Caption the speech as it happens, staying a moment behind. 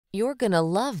You're gonna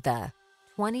love the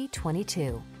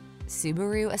 2022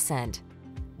 Subaru Ascent.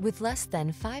 With less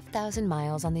than 5,000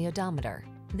 miles on the odometer,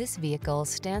 this vehicle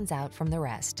stands out from the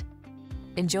rest.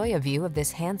 Enjoy a view of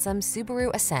this handsome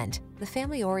Subaru Ascent, the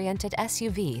family-oriented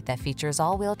SUV that features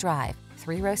all-wheel drive,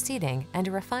 3-row seating, and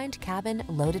a refined cabin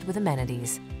loaded with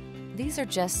amenities. These are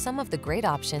just some of the great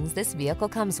options this vehicle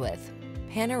comes with: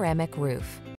 panoramic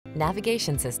roof,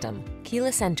 navigation system,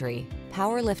 keyless entry,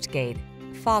 power liftgate,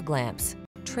 fog lamps,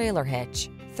 trailer hitch,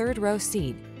 3rd-row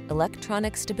seat,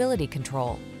 electronic stability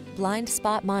control, blind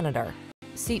spot monitor,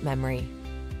 seat memory.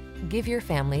 Give your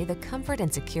family the comfort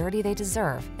and security they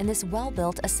deserve in this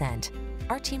well-built Ascent.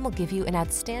 Our team will give you an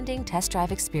outstanding test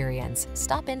drive experience.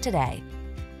 Stop in today.